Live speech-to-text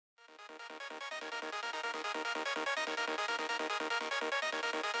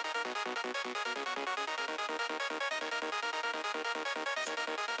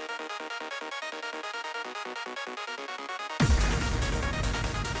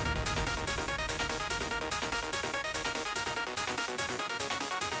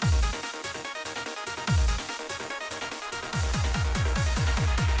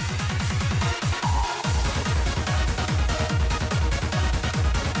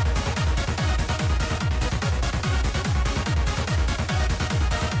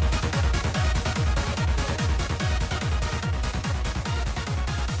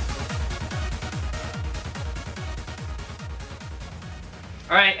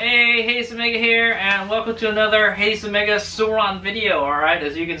Alright, hey, Hades Omega here, and welcome to another Hades Omega Sur Ron video, alright?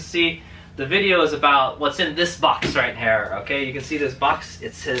 As you can see, the video is about what's in this box right here, okay? You can see this box,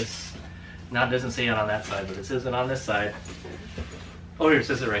 it says, now it doesn't say it on that side, but it says it on this side. Oh, here, it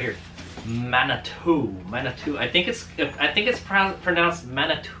says it right here. Manitou. Manitou. I think it's pronounced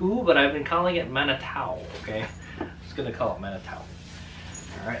Manitou, but I've been calling it Manitou, okay? I'm just gonna call it Manitou.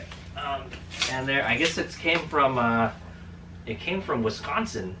 Alright, and there, I guess it came from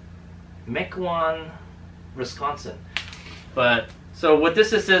Wisconsin, Mequon, Wisconsin. But so what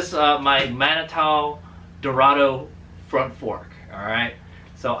this is my Manitou Dorado front fork. All right.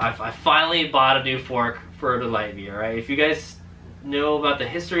 So I finally bought a new fork for the Light Bee. All right. If you guys know about the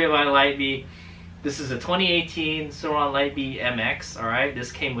history of my Light Bee, this is a 2018 Sur Ron Light Bee MX. All right.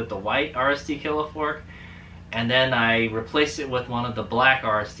 This came with the white RST killer fork. And then I replaced it with one of the black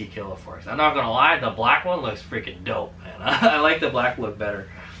RST killer forks. I'm not gonna lie, the black one looks freaking dope, man. I like the black look better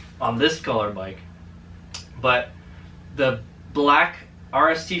on this color bike. But the black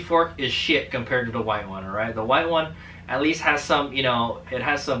RST fork is shit compared to the white one, alright? The white one at least has some, you know, it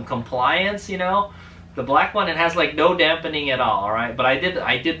has some compliance, you know? The black one, it has like no dampening at all, alright? But I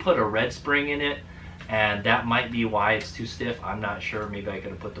did put a red spring in it, and that might be why it's too stiff. I'm not sure, maybe I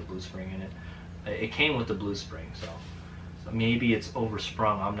could have put the blue spring in it. It came with the blue spring, so maybe it's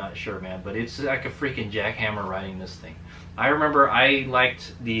oversprung. I'm not sure, man. But it's like a freaking jackhammer riding this thing. I remember I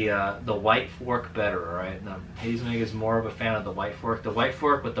liked the white fork better. All right, now, Hades Omega is more of a fan of the white fork. The white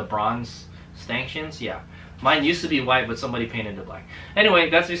fork with the bronze stanchions, yeah. Mine used to be white, but somebody painted it black. Anyway,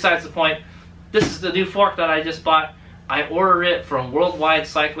 that's besides the point. This is the new fork that I just bought. I ordered it from Worldwide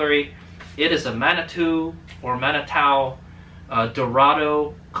Cyclery. It is a Manitou or Manitou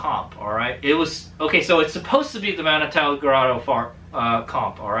Dorado comp, all right? It was okay, so it's supposed to be the Manitou Dorado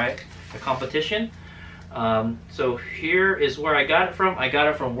comp, all right? The competition. So here is where I got it from. I got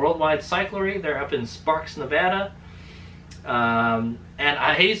it from Worldwide Cyclery. They're up in Sparks, Nevada. And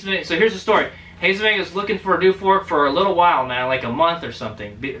so here's the story. Hades Omega is looking for a new fork for a little while, man, like a month or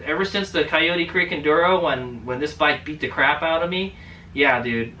something. Ever since the Coyote Creek Enduro, when this bike beat the crap out of me, yeah,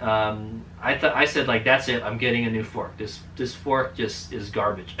 dude. I said, like, that's it. I'm getting a new fork. This fork just is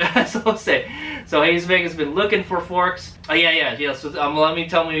garbage. That's all I'll say. So Hades Omega has been looking for forks. Yeah. So let me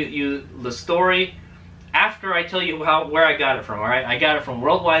tell you the story after I tell you where I got it from. All right, I got it from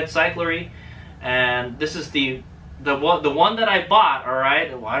Worldwide Cyclery, and this is the one that I bought. All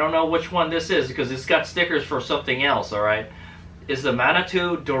right, I don't know which one this is because it's got stickers for something else. All right, is the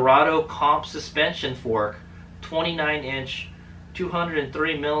Manitou Dorado comp suspension fork, 29-inch.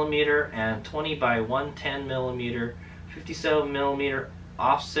 203 millimeter and 20 by 110 millimeter, 57 millimeter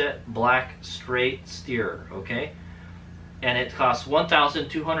offset black straight steer, okay? And it costs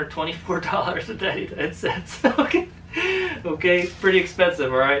 $1,224.99. Okay, pretty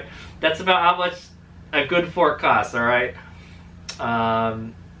expensive, all right? That's about how much a good fork costs, all right?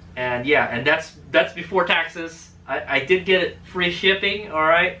 And yeah, and that's before taxes. I did get it free shipping, all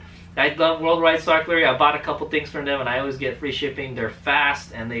right? I love Worldwide Cyclery. I bought a couple things from them, and I always get free shipping. They're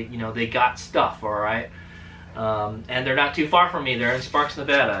fast, and they got stuff, all right. And they're not too far from me. They're in Sparks,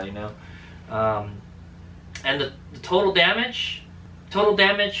 Nevada, you know. And the total damage,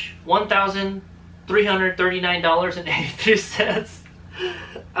 $1,339.83.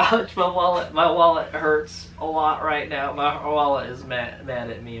 Ouch, my wallet hurts a lot right now. My wallet is mad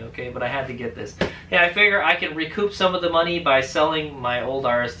at me, okay? But I had to get this. Yeah, I figure I can recoup some of the money by selling my old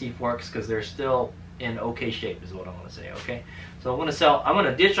RST forks because they're still in okay shape, is what I want to say, okay? So I'm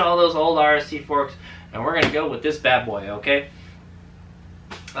gonna ditch all those old RST forks, and we're gonna go with this bad boy, okay?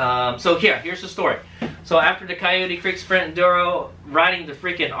 So here's the story. So after the Coyote Creek Sprint Enduro, riding the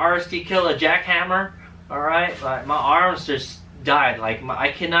freaking RST Killer jackhammer, all right, like my arms just died. Like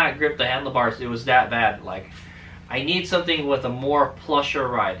I cannot grip the handlebars. It was that bad. Like I need something with a more plusher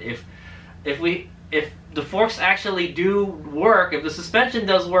ride. If the forks actually do work, if the suspension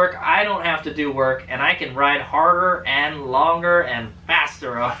does work, I don't have to do work, and I can ride harder and longer and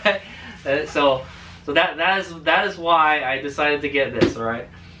faster. All right. So that is why I decided to get this. All right.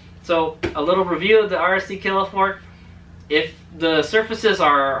 So a little review of the RST Killa fork. If the surfaces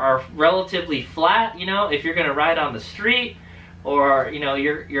are relatively flat, you know, if you're gonna ride on the street, or you know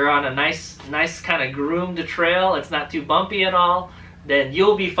you're on a nice kind of groomed trail, it's not too bumpy at all, then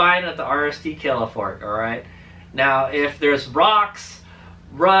you'll be fine with the RST Killa fork. All right. Now, if there's rocks,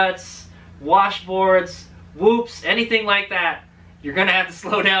 ruts, washboards, whoops, anything like that, you're gonna have to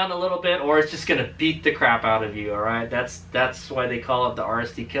slow down a little bit, or it's just gonna beat the crap out of you. All right, that's why they call it the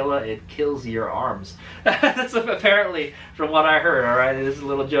RST Killa. It kills your arms. That's apparently from what I heard. All right, it is a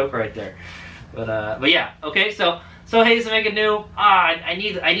little joke right there, but yeah. Okay, so Hayes Omega knew. I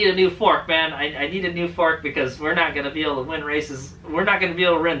need a new fork, man. I need a new fork because we're not gonna be able to win races. We're not gonna be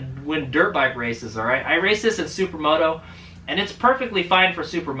able to win dirt bike races. All right, I race this in Supermoto, and it's perfectly fine for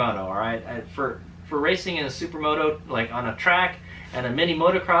Supermoto. All right, for racing in a Supermoto, like on a track and a mini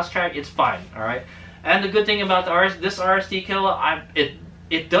motocross track, it's fine. All right, and the good thing about this RST Killa,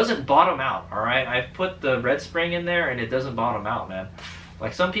 it doesn't bottom out. All right, I've put the red spring in there and it doesn't bottom out, man.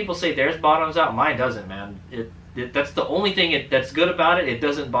 Like some people say theirs bottoms out, mine doesn't, man. That's the only thing that's good about it. It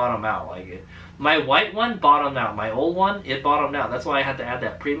doesn't bottom out. Like my white one bottomed out. My old one, it bottomed out. That's why I had to add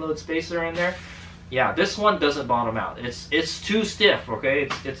that preload spacer in there. Yeah, this one doesn't bottom out. It's too stiff. Okay,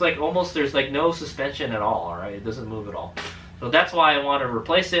 it's like almost there's like no suspension at all. All right, it doesn't move at all. So that's why I want to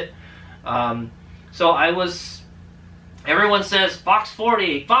replace it. So everyone says Fox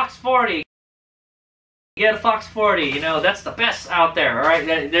 40, Fox 40. Get a Fox 40. You know, that's the best out there. All right,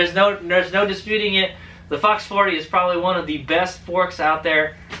 there's no disputing it. The Fox 40 is probably one of the best forks out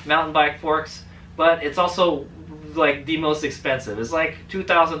there, mountain bike forks, but it's also like the most expensive. It's like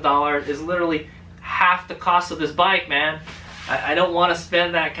 $2,000. It's literally half the cost of this bike, man. I don't want to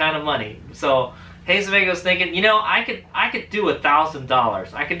spend that kind of money. So Hayes Omega was thinking, you know, I could do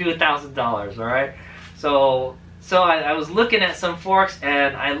 $1,000. I could do $1,000. All right. So I was looking at some forks,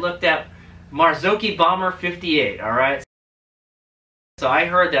 and I looked at Marzocchi Bomber 58. All right. So I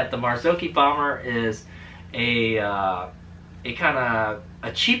heard that the Marzocchi Bomber is a kind of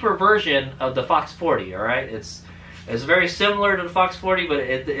a cheaper version of the Fox 40. All right. It's very similar to the Fox 40, but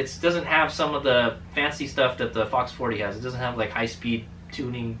it doesn't have some of the fancy stuff that the Fox 40 has. It doesn't have like high-speed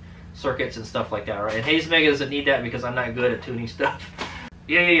tuning circuits and stuff like that, right? And Hayes Omega doesn't need that because I'm not good at tuning stuff.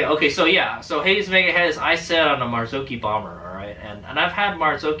 Yeah. Okay, so Hayes Omega has I set on a Marzocchi Bomber, all right? And I've had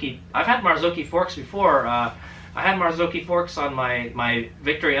Marzocchi forks before. I had Marzocchi forks on my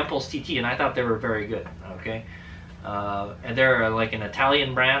Victory Impulse TT, and I thought they were very good. Okay, and they're like an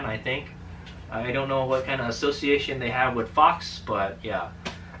Italian brand, I think. I don't know what kind of association they have with Fox, but yeah.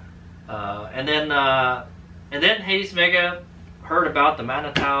 And then Hayes Omega heard about the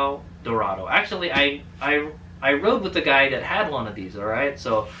Manitou Dorado. Actually, I rode with the guy that had one of these. All right,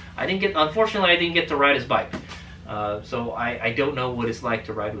 so unfortunately, I didn't get to ride his bike. So I don't know what it's like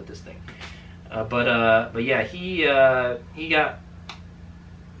to ride with this thing. But yeah, he got.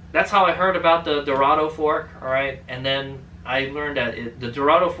 That's how I heard about the Dorado fork. All right, and then I learned that the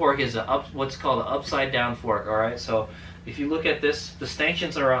Dorado fork is what's called an upside down fork. All right, so if you look at this, the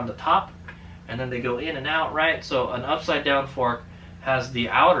stanchions are on the top, and then they go in and out. Right, so an upside down fork has the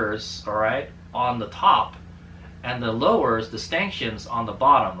outers, all right, on the top, and the lowers, the stanchions, on the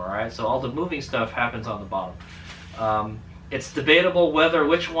bottom. All right, so all the moving stuff happens on the bottom. It's debatable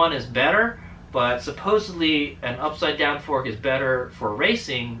which one is better, but supposedly an upside down fork is better for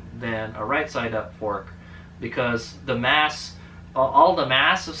racing than a right side up fork, because the mass, all the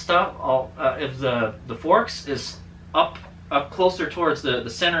mass of stuff, of the forks is up closer towards the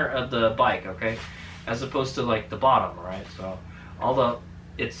center of the bike, okay, as opposed to like the bottom, right? So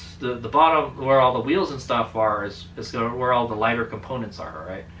it's the bottom where all the wheels and stuff are is where all the lighter components are,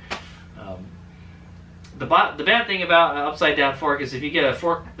 right? The bad thing about an upside down fork is if you get a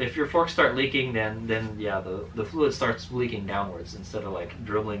fork, if your forks start leaking, then yeah, the fluid starts leaking downwards instead of like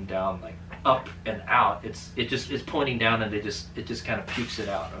dribbling down like up and out. It's pointing down, and it just kind of pukes it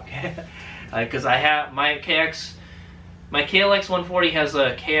out, okay? Because I have my KLX 140 has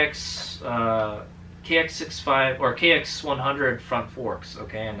a KX65 or KX 100 front forks,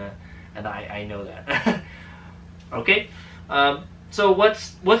 okay, and I know that. Okay. So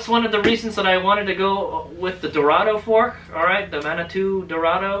what's one of the reasons that I wanted to go with the Dorado fork, all right, the Manitou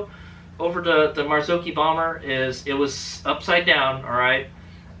Dorado, over the Marzocchi Bomber is it was upside down, all right.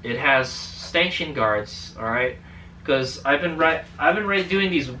 It has stanchion guards, all right, because I've been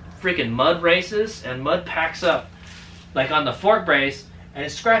doing these freaking mud races, and mud packs up like on the fork brace, and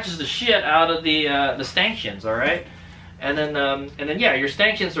it scratches the shit out of the stanchions, all right, and then yeah, your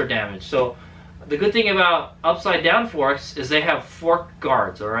stanchions are damaged. So The good thing about upside down forks is they have fork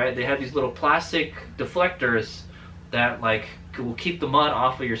guards, all right? They have these little plastic deflectors that like will keep the mud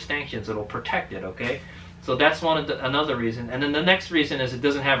off of your stanchions. It'll protect it, okay? So that's another reason. And then the next reason is it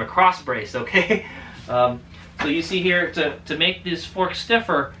doesn't have a cross brace, okay? So you see here, to make this fork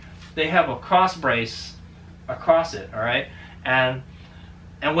stiffer, they have a cross brace across it, all right? And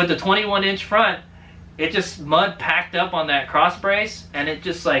with the 21-inch front, it just mud packed up on that cross brace, and it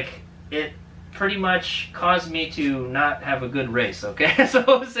just like, it pretty much caused me to not have a good race, okay? So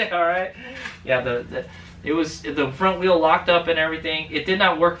I would say, all right, yeah, the front wheel locked up and everything. It did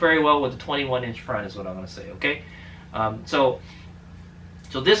not work very well with the 21-inch front is what I'm going to say, okay? So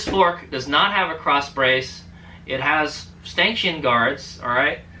this fork does not have a cross brace. It has stanchion guards, all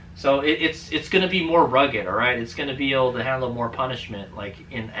right? So it's going to be more rugged, all right? It's going to be able to handle more punishment, like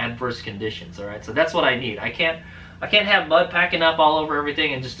in adverse conditions, all right? So that's what I need. I can't have mud packing up all over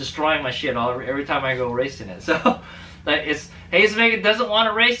everything and just destroying my shit every time I go racing it. So Hazelmega doesn't want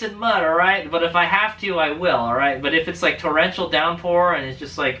to race in mud, all right? But if I have to, I will, all right? But if it's like torrential downpour and it's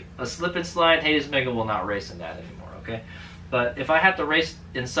just like a slip and slide, Hazelmega will not race in that anymore, okay? But if I have to race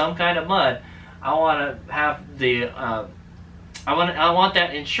in some kind of mud, I want to have the I want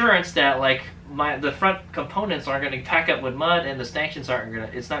that insurance that like the front components aren't going to pack up with mud and the stanchions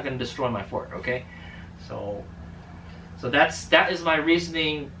it's not going to destroy my fork, okay? So that is my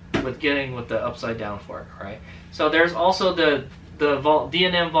reasoning with getting with the upside down fork, all right? So there's also the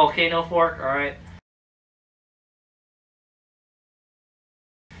D&M Volcano fork, all right?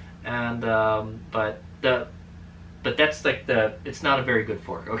 And but that's like it's not a very good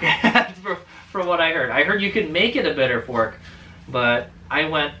fork, okay? From what I heard. I heard you could make it a better fork, but I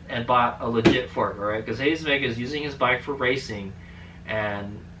went and bought a legit fork, all right? Because Hazelmega is using his bike for racing,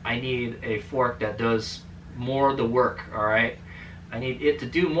 and I need a fork that does more of the work, all right? I need it to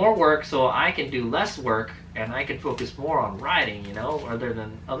do more work so I can do less work and I can focus more on riding, you know, other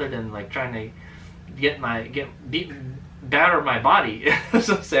than like trying to batter my body. That's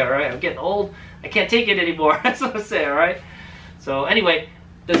what I say, all right? I'm getting old. I can't take it anymore. That's what I say, all right? So anyway,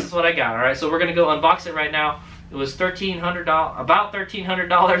 this is what I got, all right? So we're gonna go unbox it right now. It was $1,300, about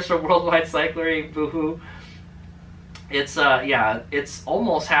 $1,300 for Worldwide Cyclery. Boohoo! It's yeah, it's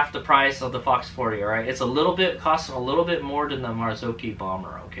almost half the price of the Fox 40. All right, it's costs a little bit more than the Marzocchi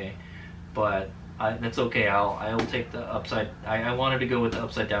Bomber. Okay, but that's okay. I'll take the upside. I wanted to go with the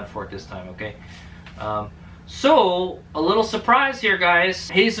upside down fork this time. Okay. So a little surprise here, guys.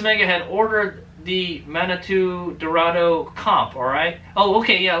 Hazelmega had ordered the Manitou Dorado comp. All right. Oh,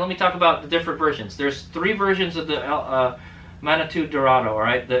 okay. Yeah. Let me talk about the different versions. There's 3 versions of the Manitou Dorado. All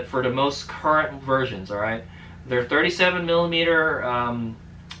right. For the most current versions. All right. They're 37 millimeter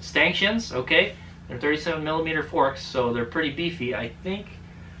stanchions, okay? They're 37 millimeter forks, so they're pretty beefy. I think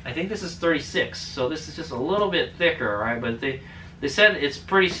this is 36, so this is just a little bit thicker, all right? But they said it's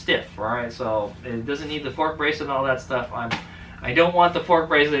pretty stiff, all right? So it doesn't need the fork brace and all that stuff. I don't want the fork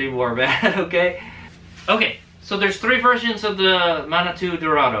brace anymore, man. Okay? Okay. So there's 3 versions of the Manitou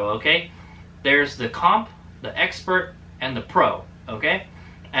Dorado, okay? There's the Comp, the Expert, and the Pro, okay?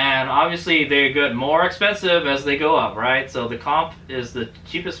 And obviously they get more expensive as they go up, right? So the Comp is the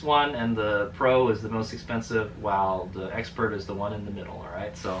cheapest one and the Pro is the most expensive, while the Expert is the one in the middle, all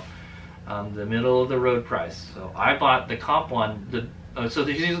right? So the middle of the road price. So I bought the Comp one. So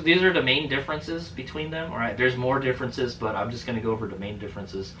these are the main differences between them, all right? There's more differences, but I'm just going to go over the main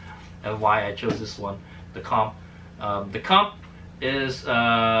differences and why I chose this one, the Comp. The Comp is,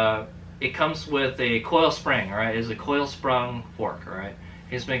 it comes with a coil spring, all right? It's a coil sprung fork, all right?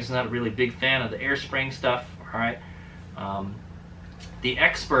 Hazelmega's not a really big fan of the air spring stuff, all right? The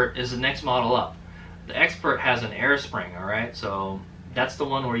Expert is the next model up. The Expert has an air spring, all right? So that's the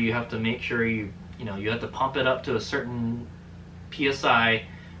one where you have to make sure you have to pump it up to a certain PSI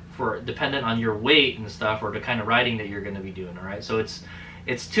dependent on your weight and stuff, or the kind of riding that you're going to be doing, all right? So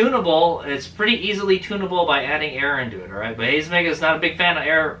it's tunable. It's pretty easily tunable by adding air into it, all right? But Hazelmega is not a big fan of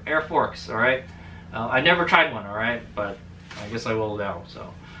air forks, all right? I never tried one, all right? But I guess I will now.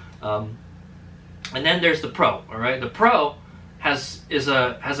 So, and then there's the Pro. All right, the Pro has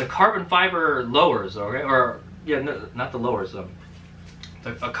a carbon fiber lowers. Okay, or yeah, no, not the lowers. A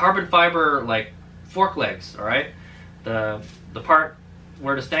carbon fiber like fork legs. All right, the part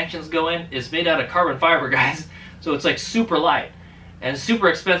where the stanchions go in is made out of carbon fiber, guys. So it's like super light and super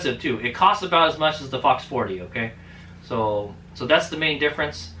expensive too. It costs about as much as the Fox 40. Okay, so that's the main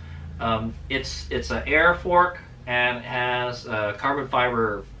difference. It's an air fork. And it has carbon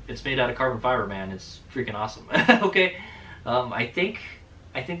fiber. It's made out of carbon fiber, man. It's freaking awesome. Okay, I think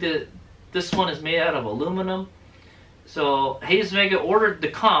that this one is made out of aluminum. So Hazelmega ordered the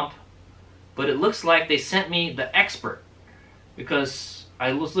Comp but it looks like they sent me the expert, because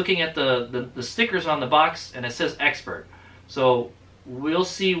I was looking at the stickers on the box and it says expert. So we'll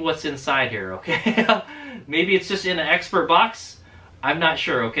see what's inside here, okay? Maybe it's just in an expert box. I'm not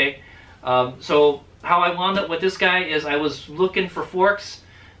sure, okay? So how I wound up with this guy is I was looking for forks.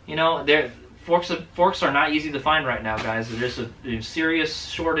 You know, forks are not easy to find right now, guys. There's a serious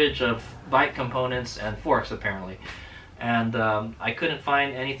shortage of bike components and forks, apparently. And I couldn't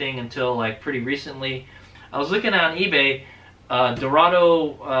find anything until like pretty recently. I was looking on eBay,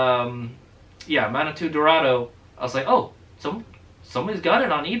 Dorado, yeah, Manitou Dorado. I was like, oh, somebody's got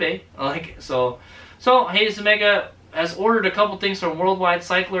it on eBay. Like, so Hayes Omega has ordered a couple things from Worldwide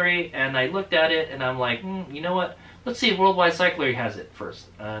Cyclery, and I looked at it and I'm like, you know what? Let's see if Worldwide Cyclery has it first.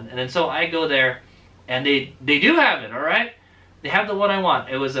 And then so I go there, and they do have it. All right, they have the one I want.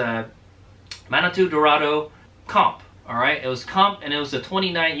 It was a Manitou Dorado comp. All right, it was comp, and it was a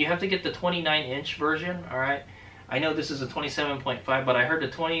 29. You have to get the 29-inch version. All right, I know this is a 27.5, but I heard the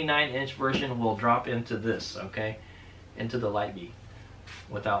 29-inch version will drop into this. Okay, into the Light Bee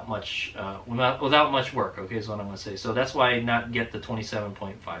without much without much work. Okay, is what I'm gonna say. So that's why I not get the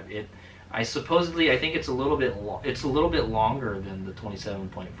 27.5. I think it's a little bit longer than the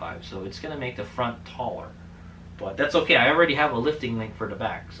 27.5, so it's gonna make the front taller. But that's okay. I already have a lifting link for the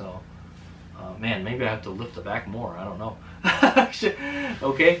back, so man, maybe I have to lift the back more. I don't know.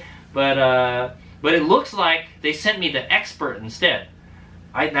 Okay, but it looks like they sent me the expert instead.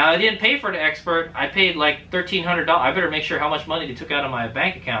 Now I didn't pay for the expert. I paid like $1,300. I better make sure how much money they took out of my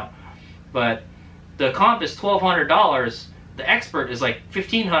bank account. But the comp is $1,200. The expert is like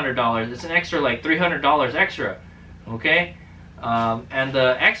 $1,500. It's an extra like $300 extra. Okay, and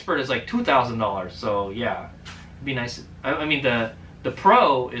the expert is like $2,000. So yeah, it'd be nice. I mean the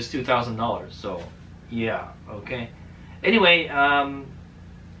Pro is $2,000. So yeah, okay. Anyway,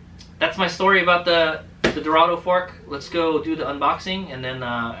 that's my story about the Dorado fork. Let's go do the unboxing, and then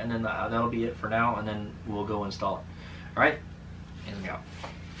that'll be it for now, and then we'll go install it. All right, here we go.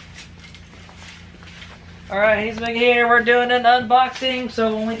 All right, he's back here. We're doing an unboxing.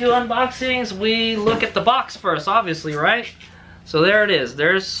 So when we do unboxings, we look at the box first, obviously, right? So there it is.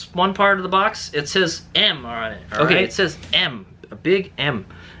 There's one part of the box. It says M on it. Okay, right? It says M, a big M.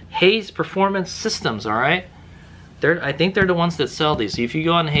 Hayes Performance Systems. All right. I think they're the ones that sell these. So if you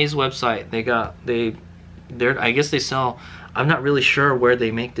go on the Hayes website, I guess they sell. I'm not really sure where they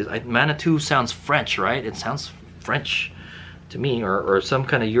make this. Manitou sounds French, right? It sounds French to me, or some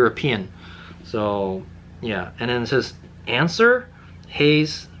kind of European. So yeah, and then it says answer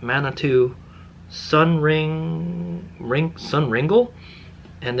Hayes Manitou Sunringle,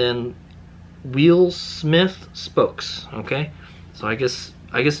 and then Wheelsmith spokes. Okay, so I guess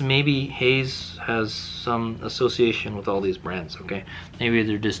maybe Hayes has some association with all these brands. Okay, maybe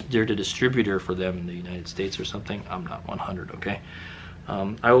they're the distributor for them in the United States or something. I'm not 100. Okay,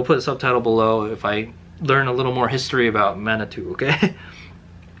 I will put a subtitle below if I learn a little more history about Manitou. Okay.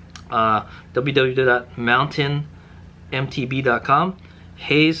 www.mountainmtb.com,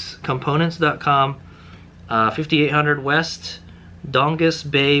 hayescomponents.com, 5800 West Dongus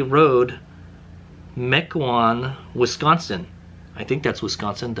Bay Road, Mequon, Wisconsin. I think that's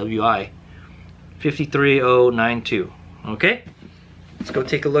Wisconsin, WI 53092. Okay, let's go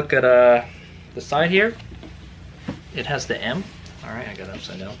take a look at the side here. It has the M. All right, I got it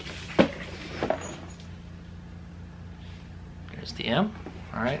upside down. There's the M.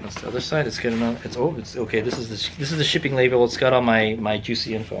 All right, that's the other side. It's good enough. It's okay. This is the shipping label. It's got all my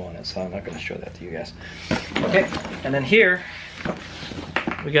juicy info on it, so I'm not going to show that to you guys. Okay, and then here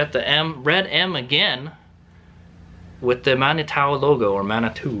we got the M, red M again, with the Manitou logo or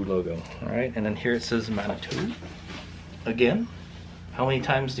Manitou logo. All right, and then here it says Manitou again. How many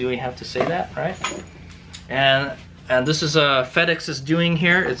times do we have to say that, right? And this is FedEx is doing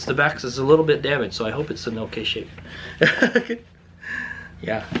here. It's the back is a little bit damaged, so I hope it's in okay shape.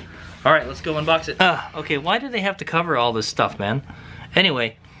 Yeah. All right, let's go unbox it. Okay, why do they have to cover all this stuff, man?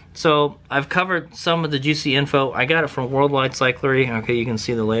 Anyway, so I've covered some of the juicy info. I got it from Worldwide Cyclery. Okay, you can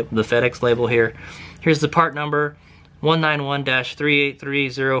see the FedEx label here. Here's the part number,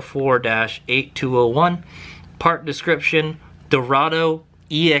 191-38304-8201. Part description, Dorado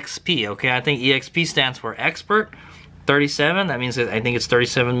EXP. Okay, I think EXP stands for expert. 37. That means I think it's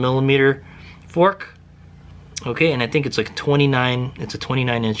 37 millimeter fork. Okay, and I think it's like 29. It's a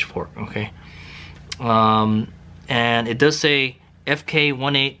 29-inch fork. Okay, and it does say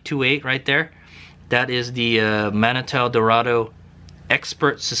FK1828 right there. That is the Manitou Dorado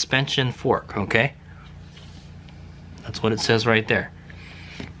Expert Suspension Fork. Okay, that's what it says right there.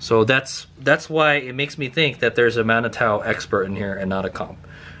 So that's why it makes me think that there's a Manitou Expert in here and not a comp.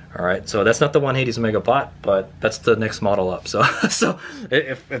 All right, so that's not the one Hades Omega bought, but that's the next model up. So so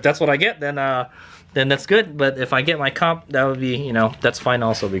if that's what I get, then that's good. But if I get my comp, that would be, you know, that's fine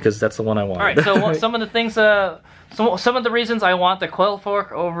also, because that's the one I want. All right, so some of the things, some of the reasons I want the coil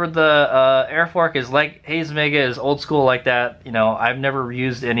fork over the air fork is, like, Hades Omega is old school like that. You know, I've never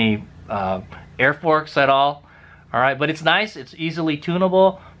used any air forks at all. All right, but it's nice. It's easily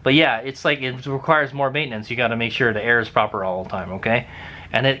tunable. But yeah, it's like it requires more maintenance. You got to make sure the air is proper all the time. Okay,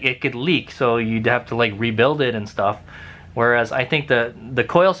 and it could leak, so you'd have to like rebuild it and stuff. Whereas I think the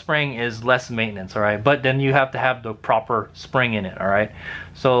coil spring is less maintenance. All right, but then you have to have the proper spring in it. All right,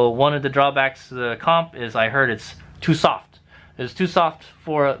 so one of the drawbacks to the comp is I heard it's too soft. It's too soft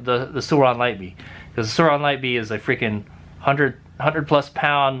for the Sur Ron Light Bee, because the Sur Ron Light Bee is a freaking 100+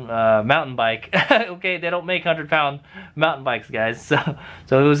 pound mountain bike. Okay, they don't make 100-pound mountain bikes, guys. So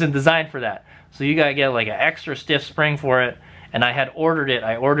it wasn't designed for that. So you gotta get like an extra stiff spring for it. And I had ordered it.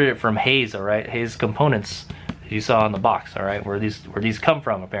 I ordered it from Hayes. All right, Hayes Components. You saw on the box. All right, where these come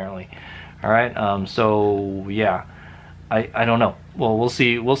from apparently. All right. So yeah, I don't know. Well, we'll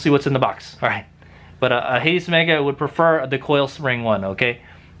see. We'll see what's in the box. All right. But a Hades Omega would prefer the coil spring one. Okay.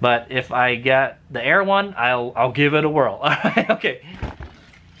 But if I get the air one, I'll give it a whirl. All right, okay.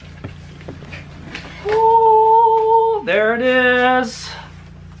 Ooh, there it is.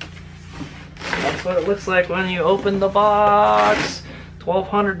 That's what it looks like when you open the box.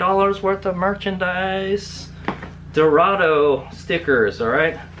 $1,200 worth of merchandise. Dorado stickers, all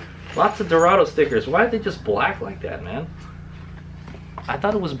right? Lots of Dorado stickers. Why are they just black like that, man? I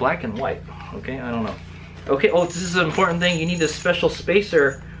thought it was black and white. Okay, I don't know. Okay, oh, this is an important thing. You need a special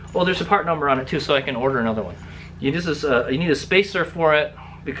spacer. Oh, there's a part number on it too, so I can order another one. You need a spacer for it,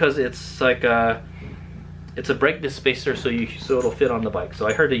 because it's like it's a brake disc spacer, so it'll fit on the bike. So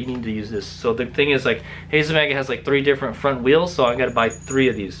I heard that you need to use this. So the thing is, like, Hades Omega has like 3 different front wheels, so I got to buy 3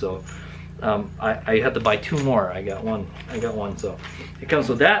 of these. So I had to buy 2 more. I got one. So it comes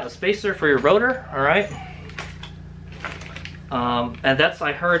with that, a spacer for your rotor. All right. And that's,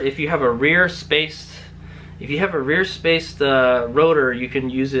 I heard, if you have a rear spaced. If you have a rear spaced rotor, you can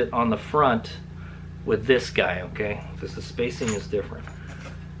use it on the front with this guy, okay? Because the spacing is different,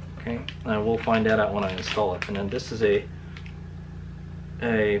 okay? And we'll find that out when I install it. And then this is it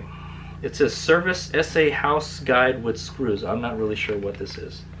says Service SA House Guide with Screws. I'm not really sure what this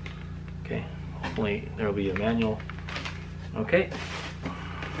is, okay? Hopefully there'll be a manual, okay?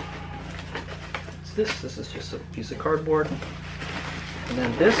 What's this? This is just a piece of cardboard. And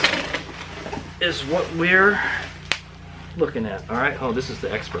then this is what we're looking at. All right. Oh, this is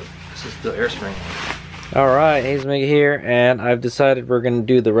the expert. This is the air spring. All right, Hades Omega here, and I've decided we're gonna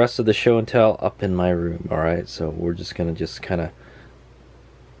do the rest of the show and tell up in my room. All right. So we're just gonna kind of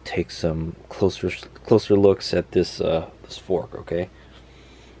take some closer looks at this this fork. Okay.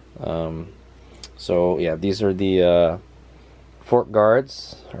 So yeah, these are the fork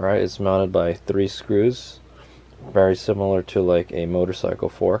guards. All right. It's mounted by 3 screws, very similar to like a motorcycle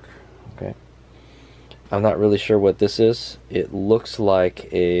fork. Okay. I'm not really sure what this is. It looks like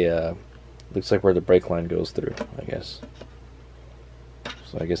where the brake line goes through, I guess.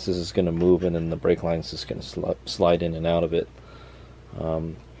 So I guess this is going to move, and then the brake line is just going to slide in and out of it.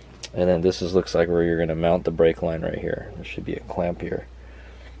 And then this looks like where you're going to mount the brake line right here. There should be a clamp here.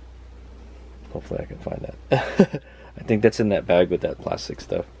 Hopefully I can find that. I think that's in that bag with that plastic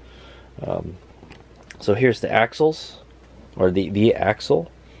stuff. So here's the axles, or the axle.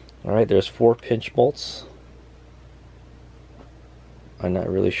 Alright, there's 4 pinch bolts. I'm not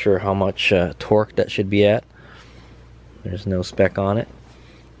really sure how much torque that should be at. There's no spec on it.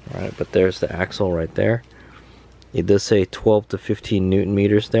 Alright, but there's the axle right there. It does say 12 to 15 Newton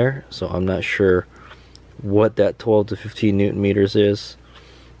meters there, so I'm not sure what that 12 to 15 Newton meters is.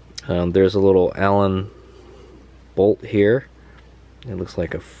 There's a little Allen bolt here. It looks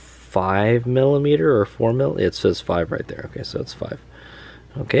like a 5mm or 4mm. It says 5 right there. Okay, so it's 5.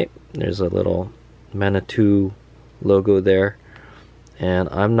 Okay, there's a little Manitou logo there, and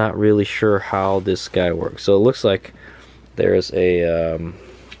I'm not really sure how this guy works. So it looks like there's like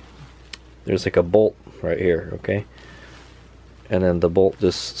a bolt right here, okay, and then the bolt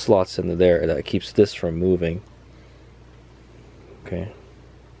just slots into there. That keeps this from moving. Okay.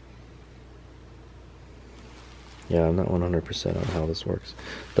 Yeah, I'm not 100% on how this works.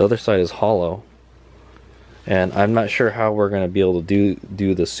 The other side is hollow. And I'm not sure how we're going to be able to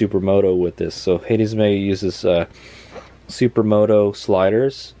do the Supermoto with this. So Hades Omega uses Supermoto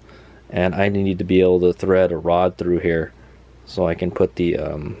sliders, and I need to be able to thread a rod through here so I can put the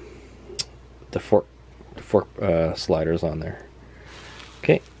fork sliders on there.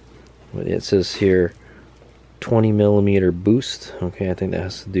 Okay, it says here 20mm boost. Okay, I think that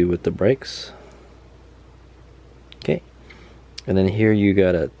has to do with the brakes. Okay, and then here you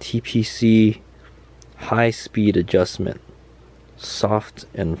got a TPC high speed adjustment, soft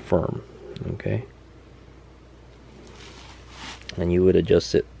and firm. Okay, and you would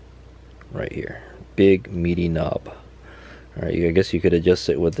adjust it right here, big meaty knob. All right, I guess you could adjust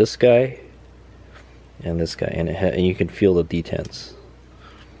it with this guy and this guy, and and you can feel the detents.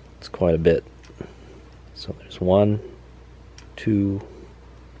 It's quite a bit. So there's 1, 2,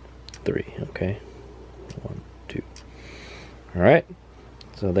 3. Okay, 1, 2. All right,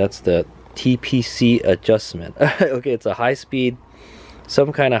 so that's the TPC adjustment. Okay, it's a high speed,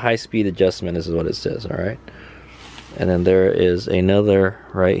 some kind of high speed adjustment. This is what it says. All right, and then there is another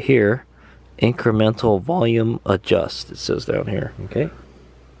right here, incremental volume adjust. It says down here. Okay,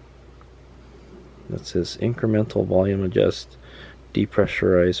 that says incremental volume adjust,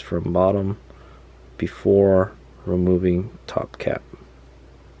 depressurize from bottom before removing top cap.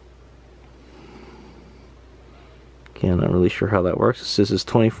 Okay, I'm not really sure how that works. It says it's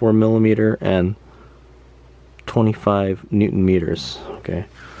 24mm and 25 Newton meters. Okay,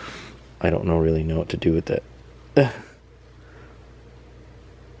 I don't really know what to do with that.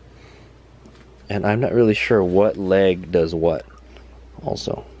 And I'm not really sure what leg does what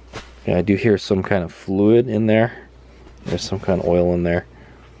also. Yeah, I do hear some kind of fluid in there. There's some kind of oil in there.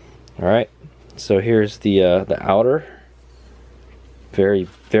 Alright, so here's the outer. Very,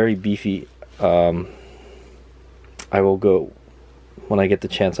 very beefy. I will go, when I get the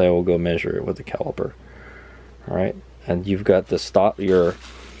chance, I will go measure it with the caliper. Alright, and you've got the stop, your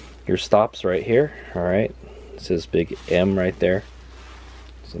stops right here. Alright, it says big M right there.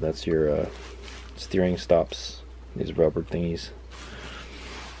 So that's your steering stops, these rubber thingies.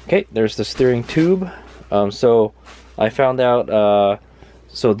 Okay, there's the steering tube. So I found out,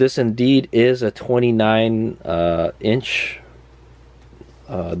 so this indeed is a 29 inch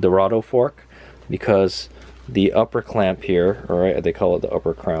Dorado fork, because the upper clamp here, or they call it the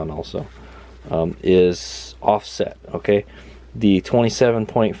upper crown also, is offset. Okay, the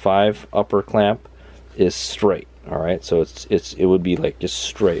 27.5 upper clamp is straight. All right, so it would be like just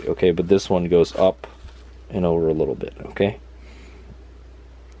straight. Okay, but this one goes up and over a little bit. Okay,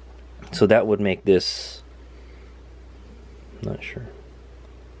 so that would make this, not sure.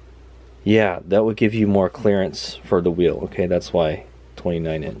 Yeah, that would give you more clearance for the wheel. Okay, that's why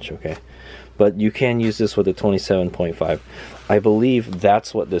 29 inch. Okay, but you can use this with a 27.5. I believe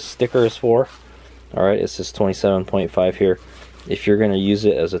that's what this sticker is for. All right, it's this 27.5 here. If you're going to use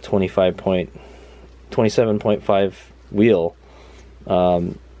it as a 27.5 wheel,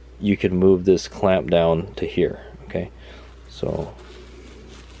 you can move this clamp down to here. Okay, so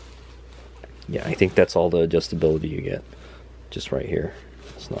yeah, I think that's all the adjustability you get, just right here.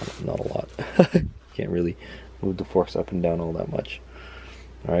 It's not a lot. Can't really move the forks up and down all that much.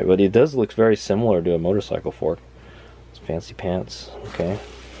 All right, but it does look very similar to a motorcycle fork. It's fancy pants. Okay.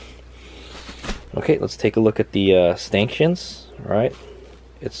 Okay, let's take a look at the stanchions. All right,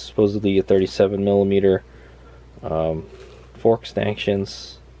 it's supposedly a 37mm fork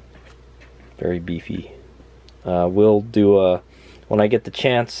stanchions. Very beefy. We'll do a, when I get the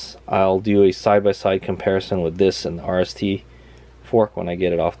chance, I'll do a side-by-side comparison with this and the RST fork when I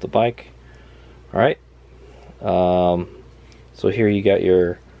get it off the bike. All right. So here you got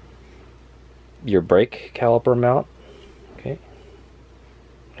your brake caliper mount. Okay.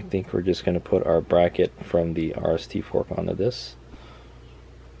 I think we're just going to put our bracket from the RST fork onto this.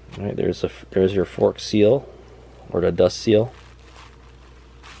 All right. There's your fork seal, or the dust seal.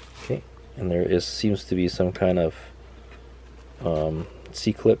 Okay. And there seems to be some kind of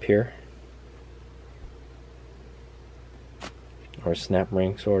C-clip here, or snap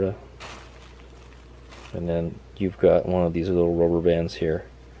ring sort of. And then you've got one of these little rubber bands here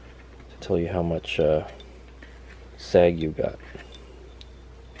to tell you how much sag you got.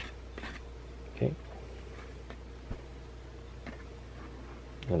 Okay.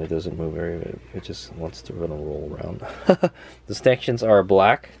 And it doesn't move very good. It just wants to run and roll around. The stanchions are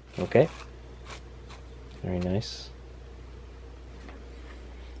black. Okay. Very nice.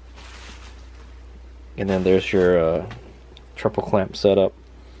 And then there's your triple clamp setup.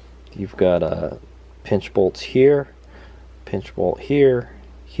 You've got pinch bolts here, pinch bolt here,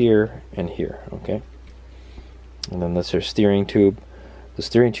 here, and here. Okay. And then that's your steering tube. The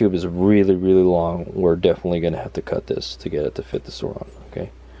steering tube is really, really long. We're definitely going to have to cut this to get it to fit the Sur Ron.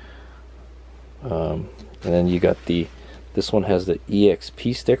 Okay. And then you got this one has the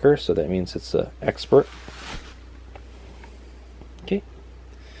EXP sticker, so that means it's a expert. Okay.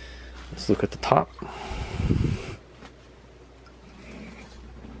 Let's look at the top.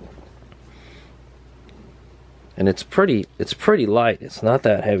 and it's pretty light. It's not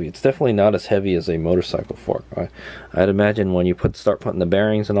that heavy. It's definitely not as heavy as a motorcycle fork. I'd imagine when you start putting the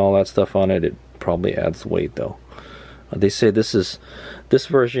bearings and all that stuff on it, it probably adds weight though. They say this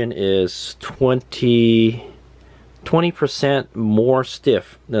version is 20% more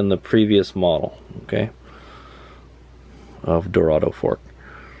stiff than the previous model, okay, of Dorado fork.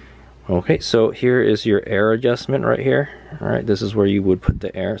 Okay, so here is your air adjustment right here. All right, this is where you would put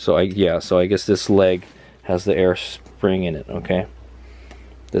the air. So I guess this leg has the air spring in it. Okay,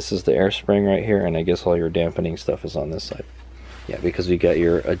 this is the air spring right here, and I guess all your dampening stuff is on this side. Yeah, because we got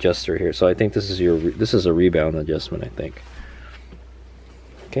your adjuster here. So I think this is a rebound adjustment, I think.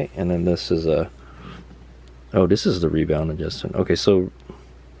 Okay, and then this is a, oh, this is the rebound adjustment. Okay, so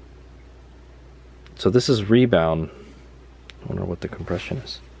this is rebound. I wonder what the compression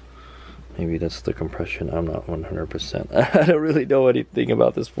is. Maybe that's the compression. I'm not 100%. I don't really know anything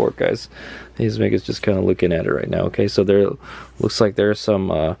about this fork, guys. These is just kind of looking at it right now. Okay, so there looks like there's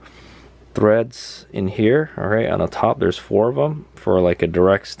some threads in here. All right, on the top there's 4 of them for like a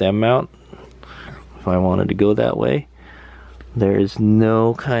direct stem mount. If I wanted to go that way, there is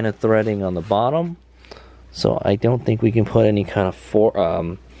no kind of threading on the bottom, so I don't think we can put any kind of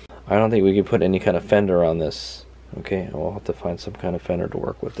I don't think we can put any kind of fender on this. Okay, we'll have to find some kind of fender to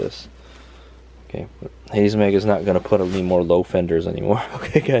work with this. Okay, but Hazemeg is not going to put any more low fenders anymore.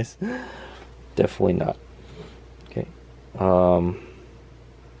 Okay, guys, definitely not. Okay,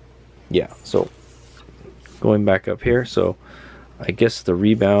 yeah. So going back up here, so I guess the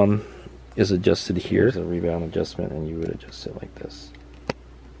rebound is adjusted here. There's a rebound adjustment, and you would adjust it like this.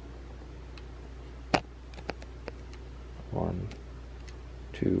 1,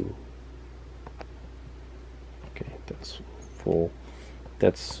 2. Okay, that's full.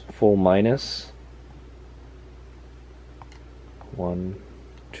 That's full minus. 1,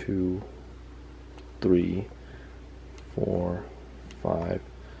 2, 3, 4, 5,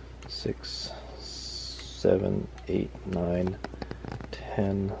 6, 7, 8, 9,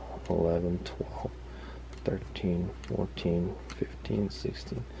 10, 11, 12, 13, 14, 15,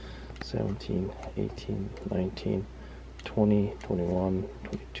 16, 17, 18, 19, 20, 21,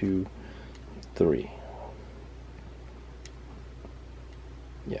 22, 3.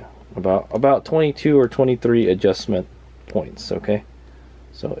 Yeah, about 22 or 23 adjustment points. Okay,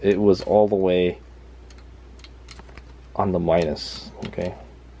 so it was all the way on the minus. Okay,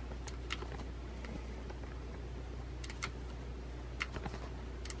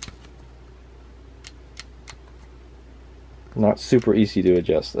 not super easy to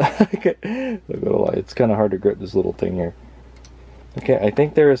adjust. Okay, I'm gonna lie, it's kind of hard to grip this little thing here. Okay, I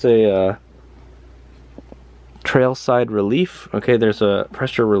think there's a trail side relief. Okay, there's a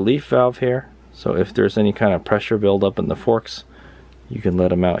pressure relief valve here, so if there's any kind of pressure buildup in the forks, you can let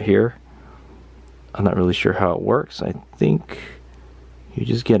them out here. I'm not really sure how it works. I think you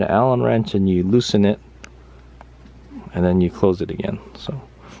just get an Allen wrench and you loosen it, and then you close it again. So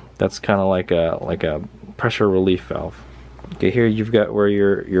that's kind of like a pressure relief valve. Okay, here you've got where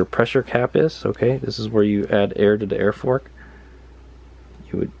your pressure cap is. Okay, this is where you add air to the air fork.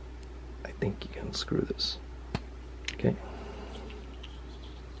 I think you can unscrew this. Okay.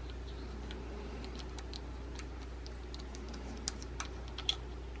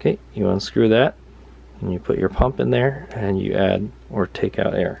 Okay, you unscrew that, and you put your pump in there, and you add or take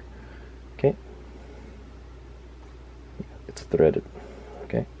out air. Okay. It's threaded.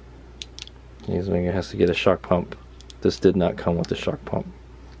 Okay. It has to get a shock pump. This did not come with a shock pump.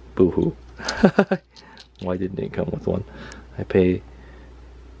 Boo-hoo. Why didn't it come with one? I pay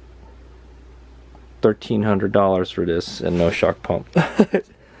 $1,300 for this and no shock pump.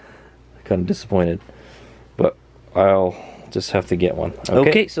 Kind of disappointed, but I'll just have to get one.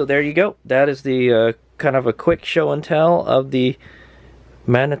 Okay, so there you go. That is the kind of a quick show and tell of the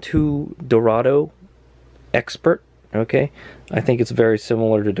Manitou Dorado Expert. Okay, I think it's very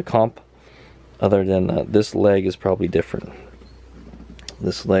similar to the comp, other than this leg is probably different.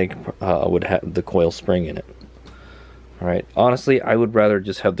 This leg would have the coil spring in it. Alright, honestly, I would rather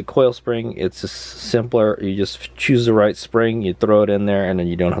just have the coil spring. It's just simpler. You just choose the right spring, you throw it in there, and then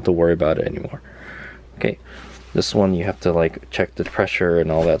you don't have to worry about it anymore. Okay, this one you have to like check the pressure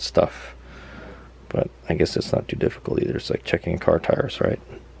and all that stuff. But I guess it's not too difficult either. It's like checking car tires, right?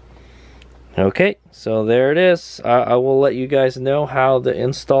 Okay, so there it is. I will let you guys know how the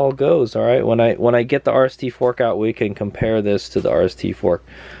install goes. All right, when I get the RST fork out, we can compare this to the RST fork.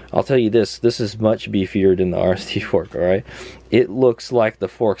 I'll tell you this is much beefier than the RST fork. All right, it looks like the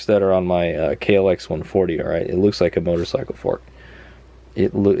forks that are on my KLX 140. All right, it looks like a motorcycle fork.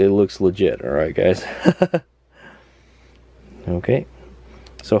 It looks legit. All right, guys. Okay,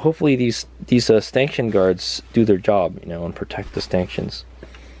 So hopefully these stanchion guards do their job, you know, and protect the stanchions.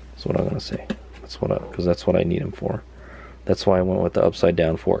 That's what I'm gonna say. Because that's what I need them for. That's why I went with the upside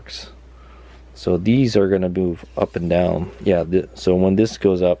down forks. So these are gonna move up and down. Yeah. So when this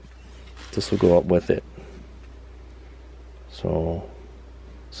goes up, this will go up with it. So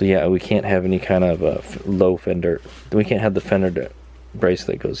yeah, we can't have any kind of a low fender. We can't have the fender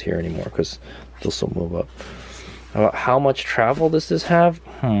bracelet goes here anymore because this will move up. About how much travel does this have?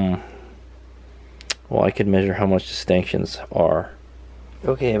 Well, I could measure how much the stanchions are.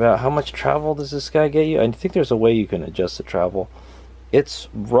 Okay, about how much travel does this guy get you? I think there's a way you can adjust the travel. It's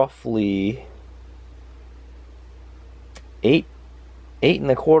roughly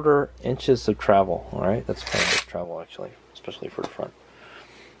 8.25 inches of travel. All right, that's kind of big travel actually, especially for the front.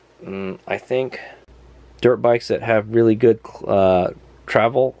 I think dirt bikes that have really good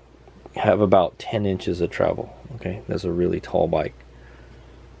travel have about 10 inches of travel. Okay, that's a really tall bike.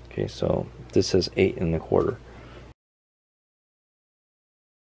 Okay, so this says 8.25.